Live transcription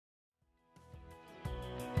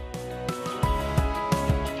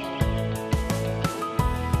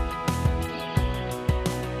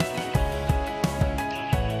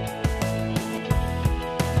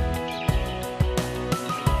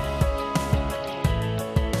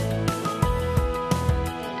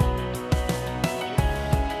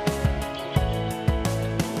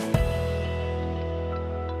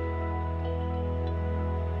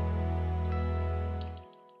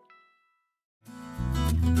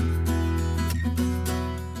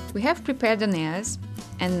We have prepared the nails,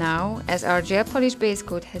 and now, as our gel polish base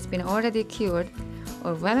coat has been already cured,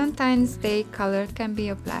 our Valentine's Day color can be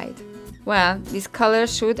applied. Well, this color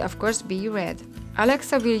should of course be red.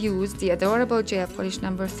 Alexa will use the adorable gel polish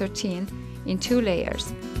number 13 in 2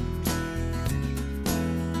 layers.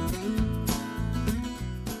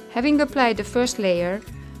 Having applied the first layer,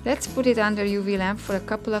 let's put it under UV lamp for a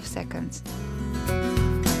couple of seconds.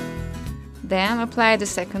 Then apply the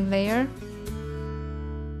second layer,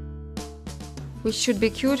 which should be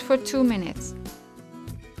cured for 2 minutes.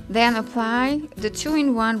 Then apply the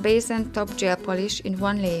 2-in-1 base and top gel polish in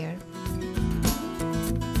 1 layer.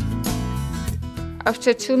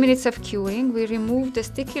 After 2 minutes of curing, we remove the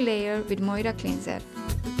sticky layer with Moyra cleanser.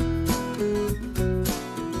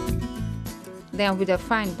 Then with a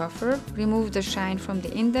fine buffer, remove the shine from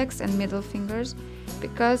the index and middle fingers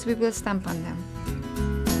because we will stamp on them.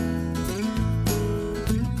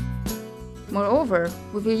 Moreover,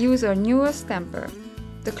 we will use our newest stamper,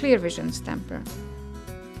 the Clear Vision stamper.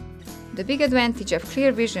 The big advantage of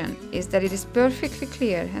Clear Vision is that it is perfectly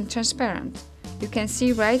clear and transparent. You can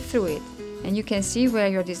see right through it, and you can see where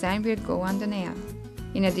your design will go on the nail.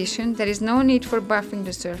 In addition, there is no need for buffing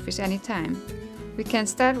the surface anytime. We can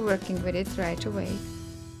start working with it right away.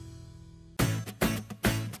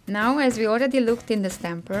 Now, as we already looked in the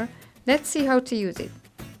stamper, let's see how to use it.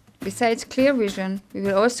 Besides Clear Vision, we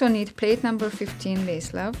will also need plate number 15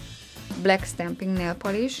 lace glove, black stamping nail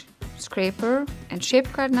polish, scraper, and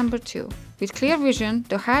shape card number 2. With Clear Vision,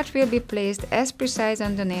 the heart will be placed as precise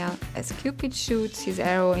on the nail as Cupid shoots his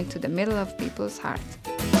arrow into the middle of people's heart.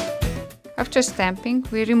 After stamping,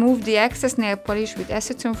 we remove the excess nail polish with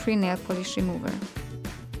acetone-free nail polish remover.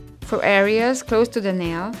 For areas close to the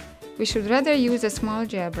nail, we should rather use a small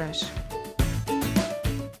gel brush.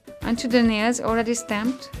 Onto the nails already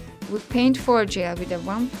stamped, we paint for gel with a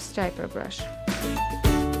Wamp striper brush.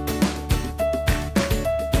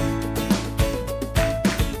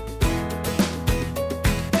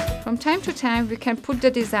 From time to time, we can put the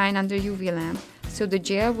design under UV lamp so the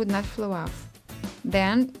gel would not flow off.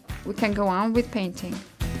 Then, we can go on with painting.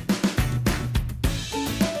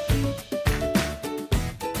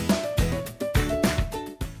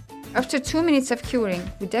 After 2 minutes of curing,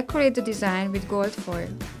 we decorate the design with gold foil.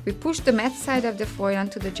 We push the matte side of the foil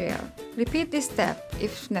onto the gel. Repeat this step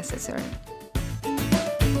if necessary.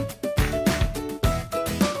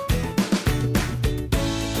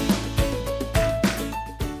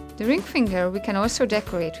 The ring finger we can also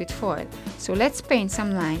decorate with foil, so let's paint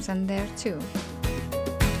some lines on there too.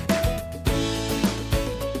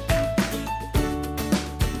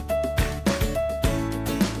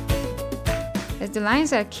 As the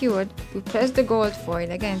lines are cured, we press the gold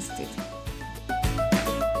foil against it.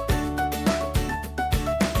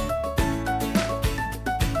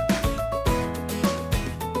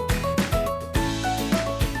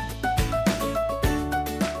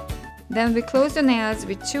 Then we close the nails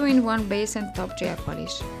with 2-in-1 base and top gel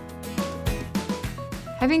polish.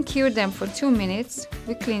 Having cured them for 2 minutes,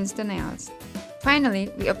 we cleanse the nails.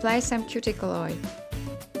 Finally, we apply some cuticle oil.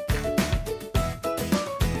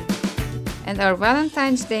 And our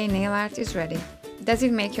Valentine's Day nail art is ready. Does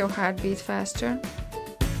it make your heart beat faster?